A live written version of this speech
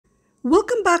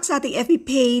Welcome back sa ating FB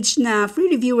page na free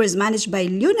reviewers managed by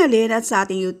Leonalyn at sa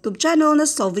ating YouTube channel na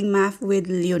Solving Math with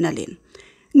Leonalyn.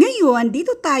 Ngayon,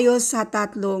 dito tayo sa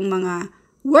tatlong mga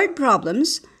word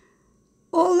problems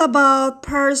all about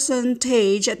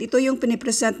percentage at ito yung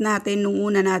pinipresent natin nung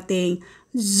una nating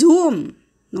Zoom.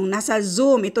 Nung nasa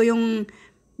Zoom, ito yung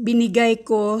binigay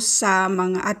ko sa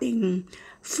mga ating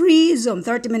free Zoom,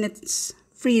 30 minutes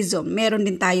free Zoom. Meron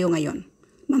din tayo ngayon.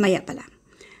 Mamaya pala.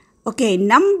 Okay,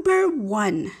 number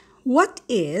 1. What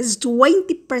is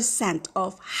 20%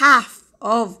 of half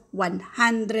of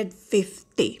 150?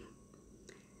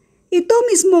 Ito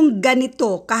mismong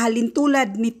ganito,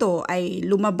 kahalintulad nito ay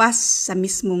lumabas sa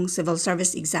mismong civil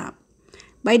service exam.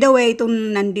 By the way,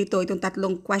 itong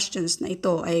tatlong questions na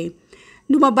ito ay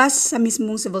lumabas sa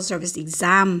mismong civil service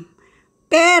exam.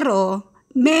 Pero,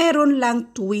 meron lang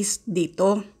twist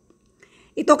dito.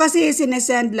 Ito kasi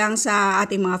sinesend lang sa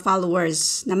ating mga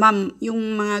followers na ma'am,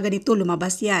 yung mga ganito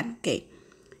lumabas yan. Okay.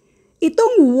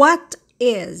 Itong what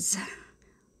is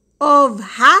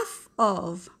of half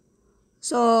of.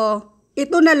 So,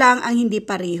 ito na lang ang hindi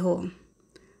pareho.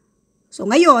 So,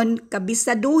 ngayon,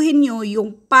 kabisaduhin nyo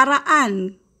yung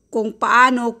paraan kung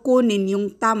paano kunin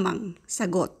yung tamang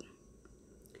sagot.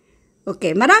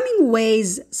 Okay, maraming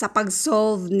ways sa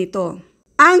pag-solve nito.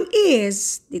 Ang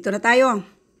is, dito na tayo.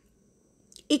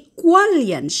 Equal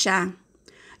yan siya.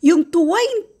 Yung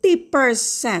 20%,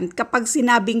 kapag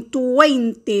sinabing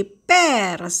 20%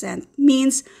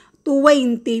 means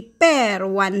 20 per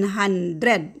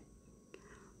 100.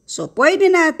 So,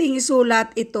 pwede nating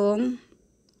isulat itong,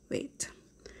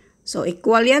 So,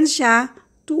 equal yan siya,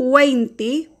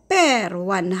 20 per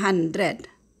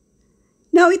 100.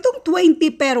 Now, itong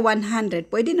 20 per 100,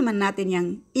 pwede naman natin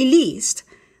yung i-list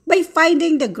by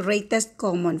finding the greatest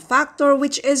common factor,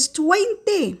 which is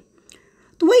 20.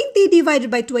 20 divided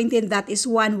by 20, and that is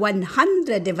 1.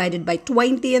 100 divided by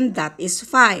 20, and that is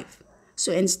 5.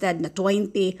 So instead na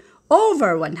 20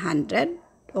 over 100,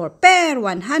 or per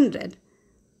 100,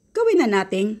 gawin na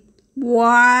natin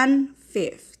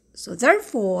 1/5. So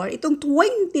therefore, itong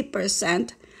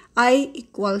 20% ay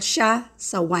equal siya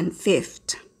sa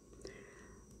 1/5.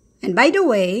 And by the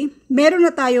way, meron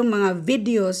na tayong mga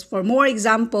videos for more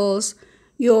examples,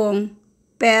 yung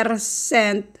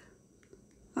percent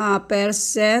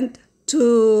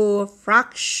to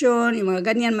fraction, yung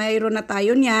mga ganyan, mayroon na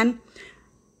tayo niyan.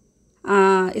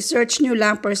 I-search nyo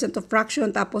lang percent to fraction,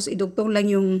 tapos idugtong lang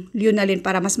yung Leonalyn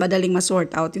para mas madaling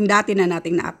ma-sort out. Yung dati na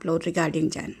nating na-upload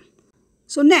regarding dyan.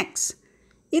 So next,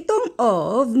 itong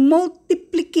of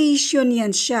multiplication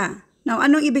yan siya. Now,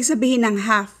 anong ibig sabihin ng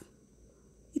half?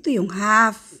 Ito yung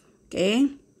half. Okay?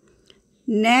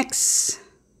 Next,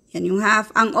 yan yung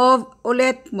half. Ang of,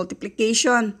 ulit,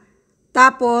 multiplication.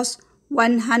 Tapos,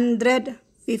 150.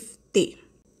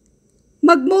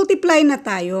 Mag-multiply na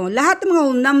tayo. Lahat ng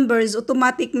mga numbers,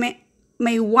 automatic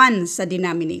may 1 sa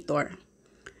denominator.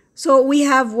 So, we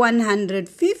have 150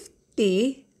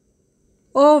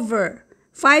 over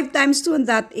 5 times 2, and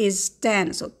that is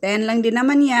 10. So, 10 lang din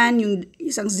naman yan. Yung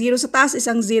isang 0 sa taas,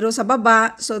 isang 0 sa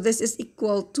baba. So, this is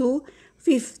equal to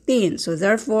 15. So,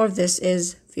 therefore, this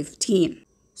is 15.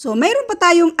 So, mayroon pa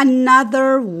tayong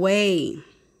another way.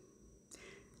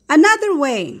 Another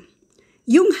way.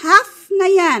 Yung half na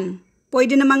yan,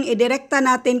 pwede namang idirekta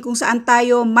natin kung saan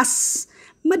tayo mas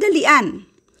madalian.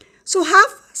 So,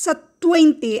 half sa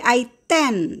 20 ay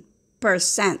 10%.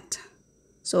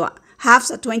 So, half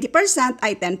sa 20%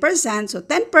 ay 10%. So,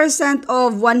 10%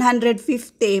 of 150,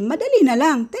 madali na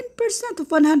lang. 10% of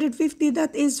 150,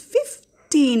 that is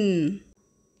 15.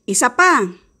 Isa pa,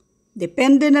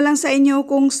 depende na lang sa inyo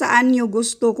kung saan nyo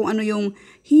gusto, kung ano yung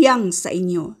hiyang sa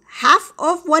inyo. Half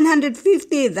of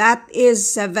 150, that is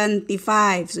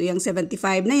 75. So, yung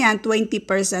 75 na yan,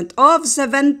 20% of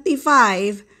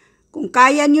 75. Kung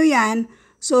kaya nyo yan,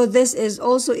 so this is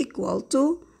also equal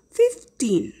to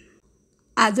 15.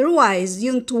 Otherwise,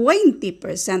 yung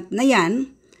 20% na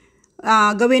yan,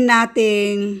 gawin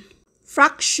nating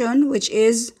fraction, which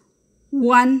is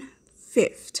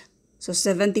 1/5. So,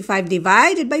 75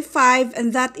 divided by 5,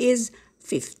 and that is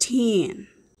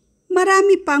 15.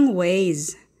 Marami pang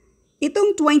ways.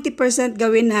 Itong 20%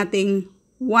 gawin nating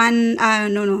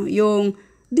yung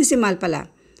decimal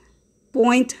pala.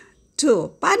 0.2.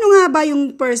 Paano nga ba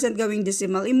yung percent gawing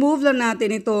decimal? I-move lang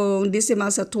natin itong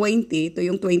decimal sa 20. Ito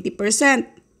yung 20%.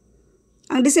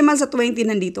 Ang decimal sa 20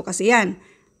 nandito kasi yan.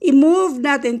 I-move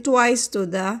natin twice to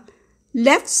the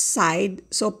left side.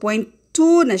 So,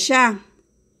 0.2 na siya.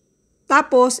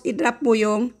 Tapos, i-drop mo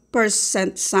yung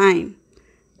percent sign.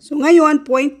 So, ngayon,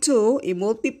 0.2,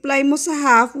 i-multiply mo sa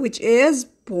half, which is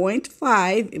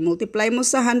 0.5. I-multiply mo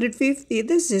sa 150.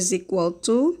 This is equal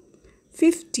to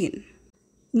 15.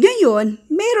 Ngayon,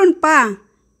 meron pa.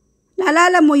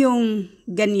 Naalala mo yung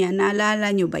ganyan?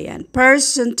 Naalala nyo ba yan?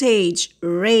 Percentage,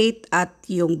 rate, at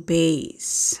yung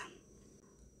base.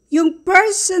 Yung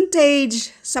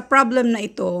percentage sa problem na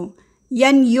ito,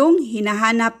 yan yung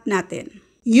hinahanap natin.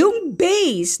 Yung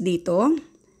base dito,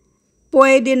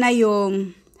 pwede na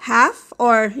yung half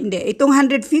or hindi. Itong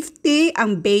 150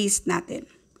 ang base natin.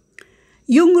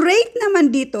 Yung rate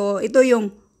naman dito, ito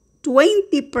yung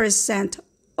 20%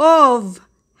 of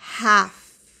half.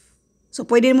 So,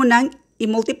 pwede mo nang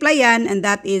i-multiply yan and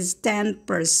that is 10%.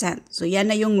 So, yan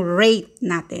na yung rate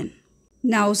natin.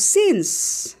 Now,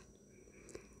 since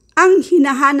ang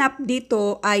hinahanap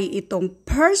dito ay itong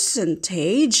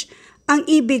percentage, ang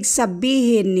ibig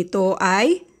sabihin nito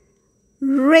ay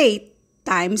rate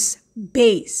times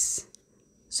base.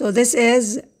 So, this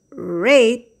is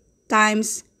rate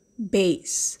times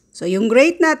base. So, yung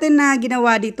rate natin na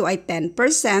ginawa dito ay 10%.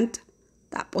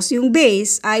 Tapos yung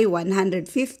base ay 150.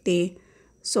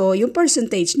 So, yung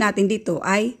percentage natin dito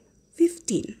ay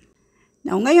 15.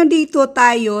 Now, ngayon dito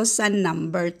tayo sa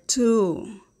number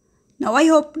 2. Now, I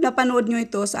hope napanood nyo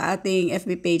ito sa ating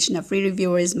FB page na Free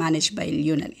Reviewers managed by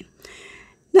Lunalyn.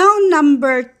 Now,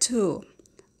 number 2.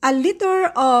 A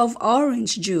liter of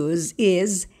orange juice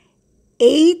is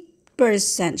 8%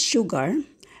 sugar,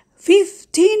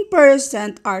 15%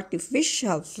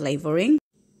 artificial flavoring.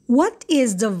 What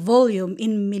is the volume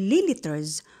in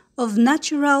milliliters of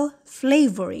natural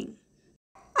flavoring?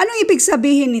 Anong ibig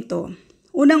sabihin nito?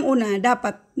 Unang-una,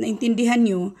 dapat naintindihan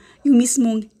nyo yung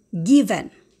mismong given.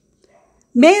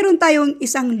 Meron tayong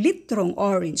 1 litrong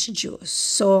orange juice.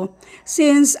 So,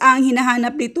 since ang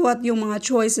hinahanap dito at yung mga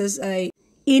choices ay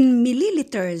in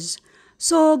milliliters,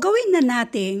 so gawin na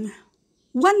nating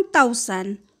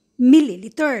 1,000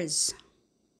 milliliters.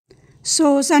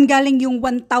 So, saan galing yung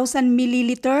 1,000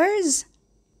 milliliters?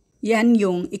 Yan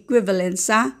yung equivalent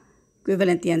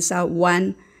yan sa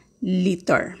 1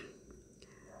 liter.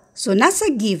 So,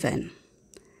 nasa given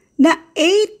na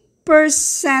 8%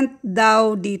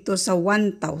 daw dito sa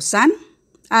 1,000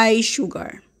 ay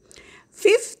sugar.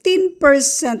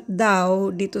 15%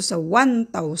 daw dito sa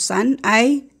 1,000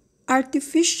 ay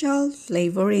artificial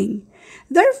flavoring.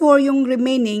 Therefore, yung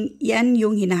remaining, yan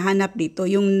yung hinahanap dito,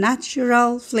 yung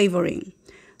natural flavoring.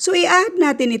 So, i-add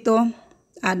natin ito.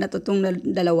 Add na ito itong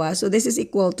dalawa. So, this is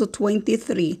equal to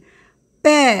 23%.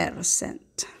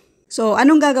 So,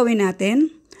 anong gagawin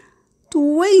natin?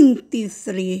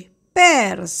 23%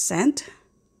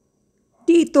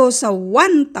 dito sa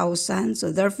 1,000.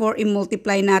 So, therefore,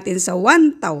 i-multiply natin sa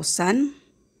 1,000.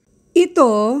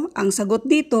 Ito, ang sagot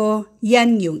dito,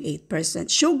 yan yung 8%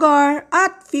 sugar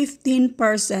at 15%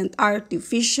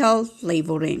 artificial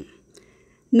flavoring.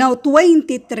 Now,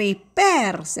 23%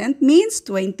 means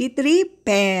 23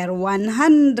 per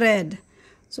 100.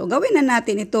 So, gawin na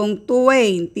natin itong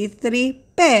 23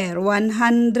 per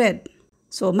 100.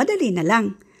 So, madali na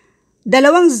lang. 2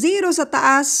 0 sa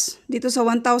taas, dito sa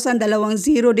 1,000, 2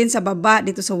 0 din sa baba,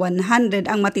 dito sa 100.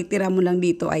 Ang matitira mo lang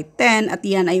dito ay 10 at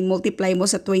yan ay multiply mo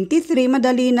sa 23.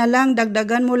 Madali na lang,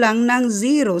 dagdagan mo lang ng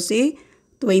 0 si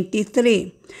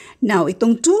 23. Now,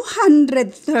 itong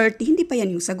 230, hindi pa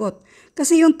yan yung sagot.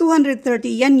 Kasi yung 230,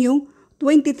 yan yung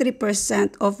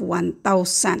 23% of 1,000.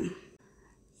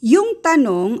 Yung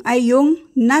tanong ay yung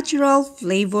natural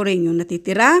flavoring yung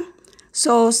natitira.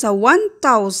 So, sa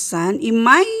 1,000,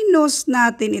 i-minus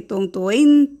natin itong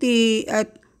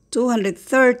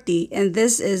 230 and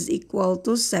this is equal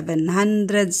to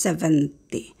 770.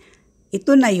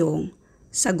 Ito na yung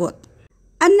sagot.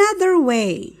 Another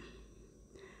way,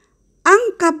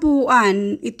 ang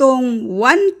kabuuan, itong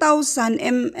 1,000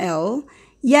 ml,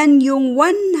 yan yung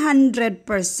 100%,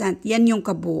 yan yung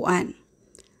kabuuan.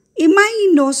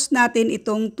 I-minus natin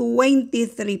itong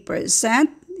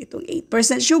 23%, itong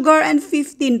 8% sugar and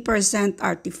 15%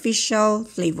 artificial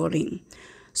flavoring.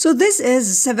 So this is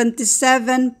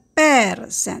 77%.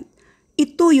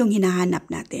 Ito yung hinahanap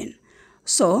natin.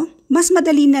 So, mas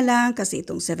madali na lang kasi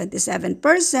itong 77%,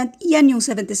 yan yung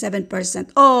 77%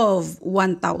 of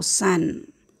 1,000.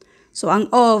 So,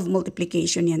 ang of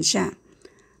multiplication yan siya.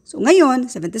 So, ngayon,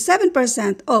 77%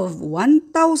 of 1,000,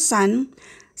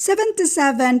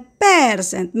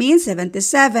 77% means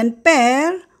 77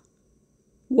 per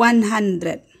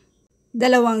 100. 2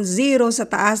 0 sa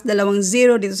taas, 2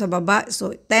 0 dito sa baba.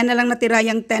 So, 10 na lang natira.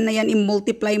 Yung 10 na yan,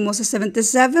 i-multiply mo sa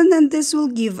 77 and this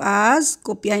will give us,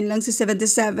 kopyahin lang si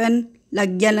 77,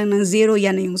 lagyan lang ng 0,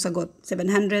 yan na yung sagot.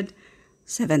 770.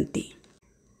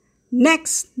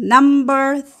 Next,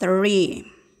 number 3.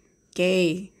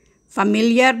 Okay.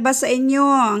 Familiar ba sa inyo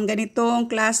ang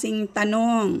ganitong klaseng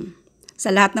tanong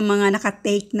sa lahat ng mga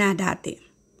nakatake na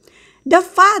dati? The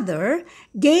father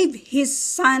gave his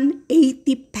son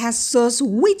 80 pesos,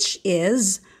 which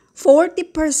is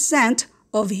 40%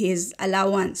 of his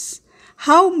allowance.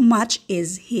 How much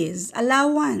is his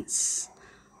allowance?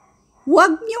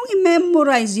 Huwag niyong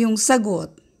i-memorize yung sagot.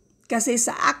 Kasi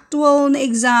sa actual na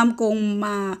exam, kung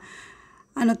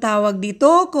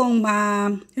kung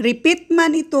ma-repeat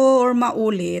man ito or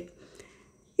maulit,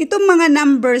 itong mga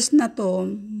numbers na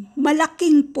to,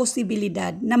 malaking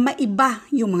posibilidad na maiba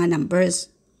yung mga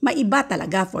numbers. Maiba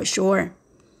talaga for sure.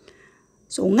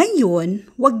 So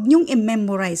ngayon, huwag niyong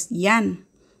i-memorize yan.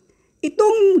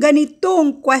 Itong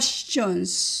ganitong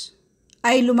questions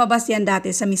ay lumabas yan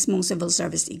dati sa mismong civil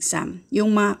service exam.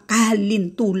 Yung mga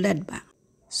kahalintulad ba?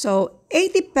 So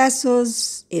 80 pesos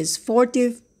is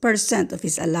 40% of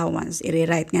his allowance.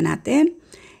 I-rewrite nga natin.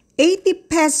 80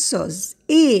 pesos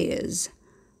is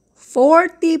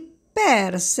 40%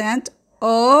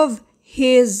 of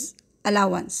his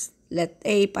allowance. Let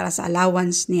A para sa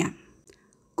allowance niya.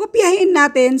 Kopyahin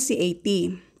natin si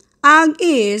 80. Ang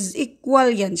is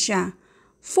equal yan siya.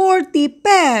 40%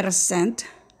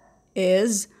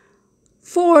 is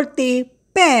 40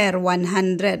 per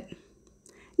 100.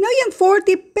 Now, yung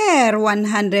 40 per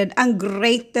 100, ang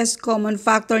greatest common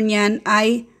factor niyan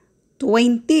ay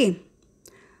 20.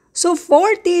 So,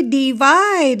 40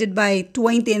 divided by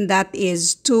 20, and that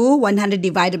is 2. 100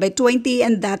 divided by 20,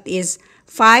 and that is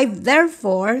 5.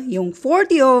 Therefore, yung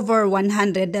 40 over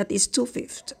 100, that is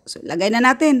 2/5. So, lagay na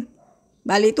natin.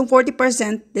 Bali, itong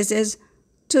 40%, this is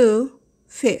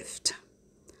 2/5.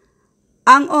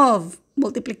 Ang of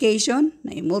multiplication,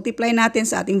 na-multiply natin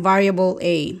sa ating variable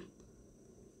A.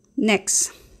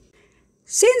 Next,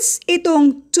 since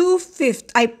itong 2/5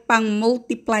 ay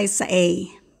pang-multiply sa A,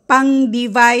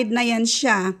 pang-divide na yan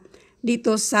siya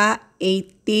dito sa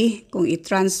 80. Kung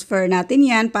i-transfer natin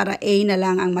yan para A na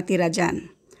lang ang matira dyan.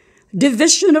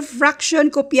 Division of fraction,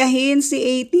 kopyahin si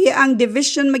 80. Ang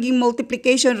division maging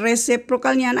multiplication,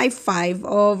 reciprocal niyan ay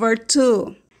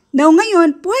 5/2. Now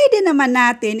ngayon, pwede naman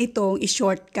natin itong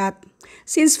i-shortcut.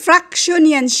 Since fraction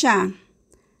yan siya,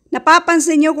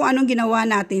 napapansin nyo kung anong ginawa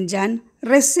natin dyan?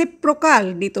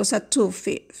 Reciprocal dito sa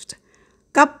 2/5.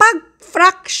 Kapag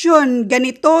fraction,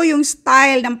 ganito yung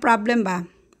style ng problem ba?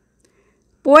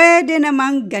 Pwede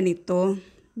namang ganito.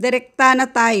 Direkta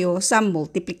na tayo sa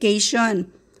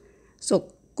multiplication.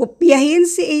 So, kopyahin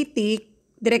si 80,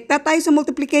 direkta tayo sa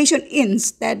multiplication.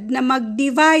 Instead na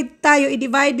mag-divide tayo,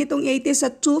 i-divide itong 80 sa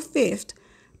 2/5,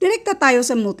 direkta tayo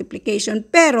sa multiplication.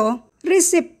 Pero,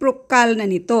 reciprocal na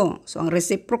nito. So, ang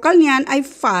reciprocal niyan ay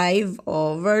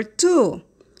 5/2.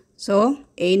 So,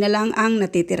 A na lang ang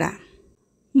natitira.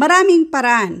 Maraming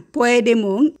paraan. Pwede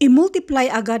mong i-multiply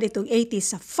agad itong 80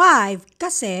 sa 5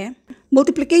 kasi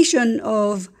multiplication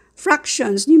of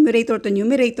fractions, numerator to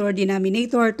numerator,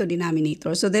 denominator to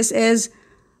denominator. So, this is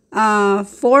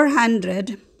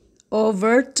 400/2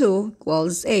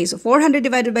 equals A. So, 400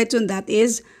 divided by 2, and that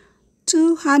is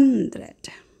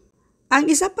 200.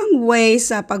 Ang isa pang way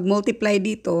sa pag-multiply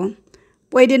dito,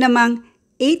 pwede namang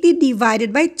 80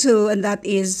 divided by 2, and that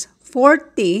is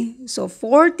 40. So,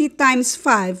 40 times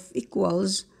 5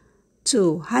 equals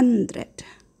 200.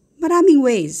 Maraming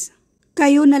ways.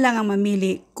 Kayo na lang ang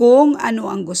mamili kung ano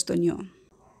ang gusto nyo.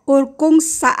 Or kung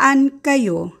saan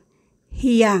kayo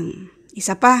hiyang.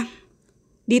 Isa pa.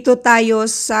 Dito tayo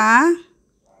sa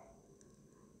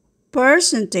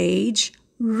percentage,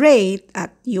 rate,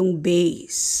 at yung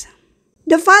base.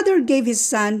 The father gave his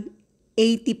son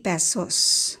 80 pesos,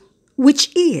 which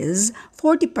is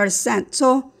 40%.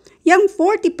 So, yung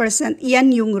 40%,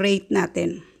 yan yung rate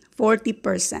natin.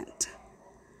 40%.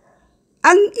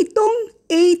 Ang itong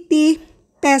 80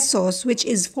 pesos, which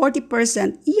is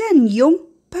 40%, yan yung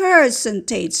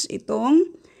percentage.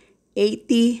 Itong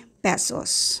 80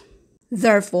 pesos.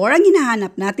 Therefore, ang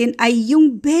hinahanap natin ay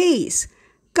yung base.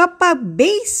 Kapag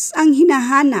base ang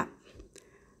hinahanap,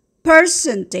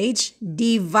 percentage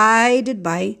divided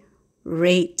by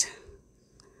rate.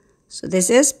 So,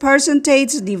 this is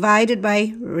percentage divided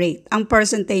by rate. Ang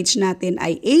percentage natin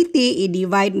ay 80.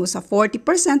 I-divide mo sa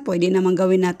 40%. Pwede naman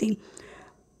gawin natin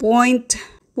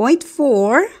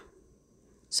 0.4.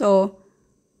 So,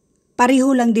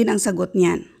 pareho lang din ang sagot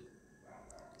niyan.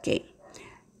 Okay.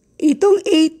 Itong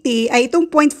 80, ay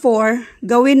itong 0.4,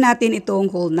 gawin natin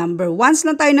itong whole number. Once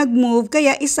lang tayo nag-move,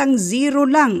 kaya isang 0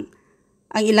 lang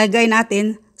ang ilagay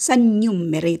natin sa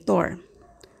numerator.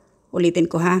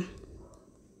 Ulitin ko ha.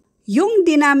 Yung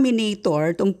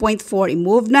denominator, itong 0.4,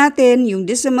 i-move natin, yung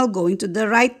decimal going to the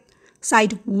right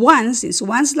side once. Since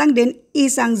once lang din,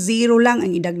 isang 0 lang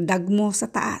ang idagdag mo sa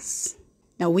taas.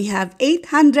 Now we have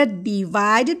 800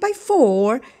 divided by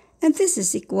 4, and this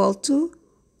is equal to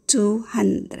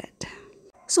 200.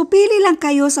 So, pili lang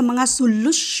kayo sa mga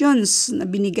solutions na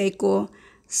binigay ko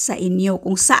sa inyo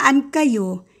kung saan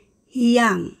kayo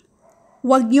hiyang.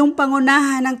 Huwag niyong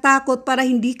pangunahan ang takot para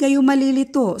hindi kayo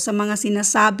malilito sa mga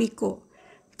sinasabi ko.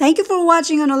 Thank you for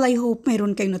watching and all I hope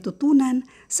mayroon kayong natutunan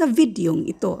sa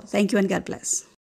videong ito. Thank you and God bless.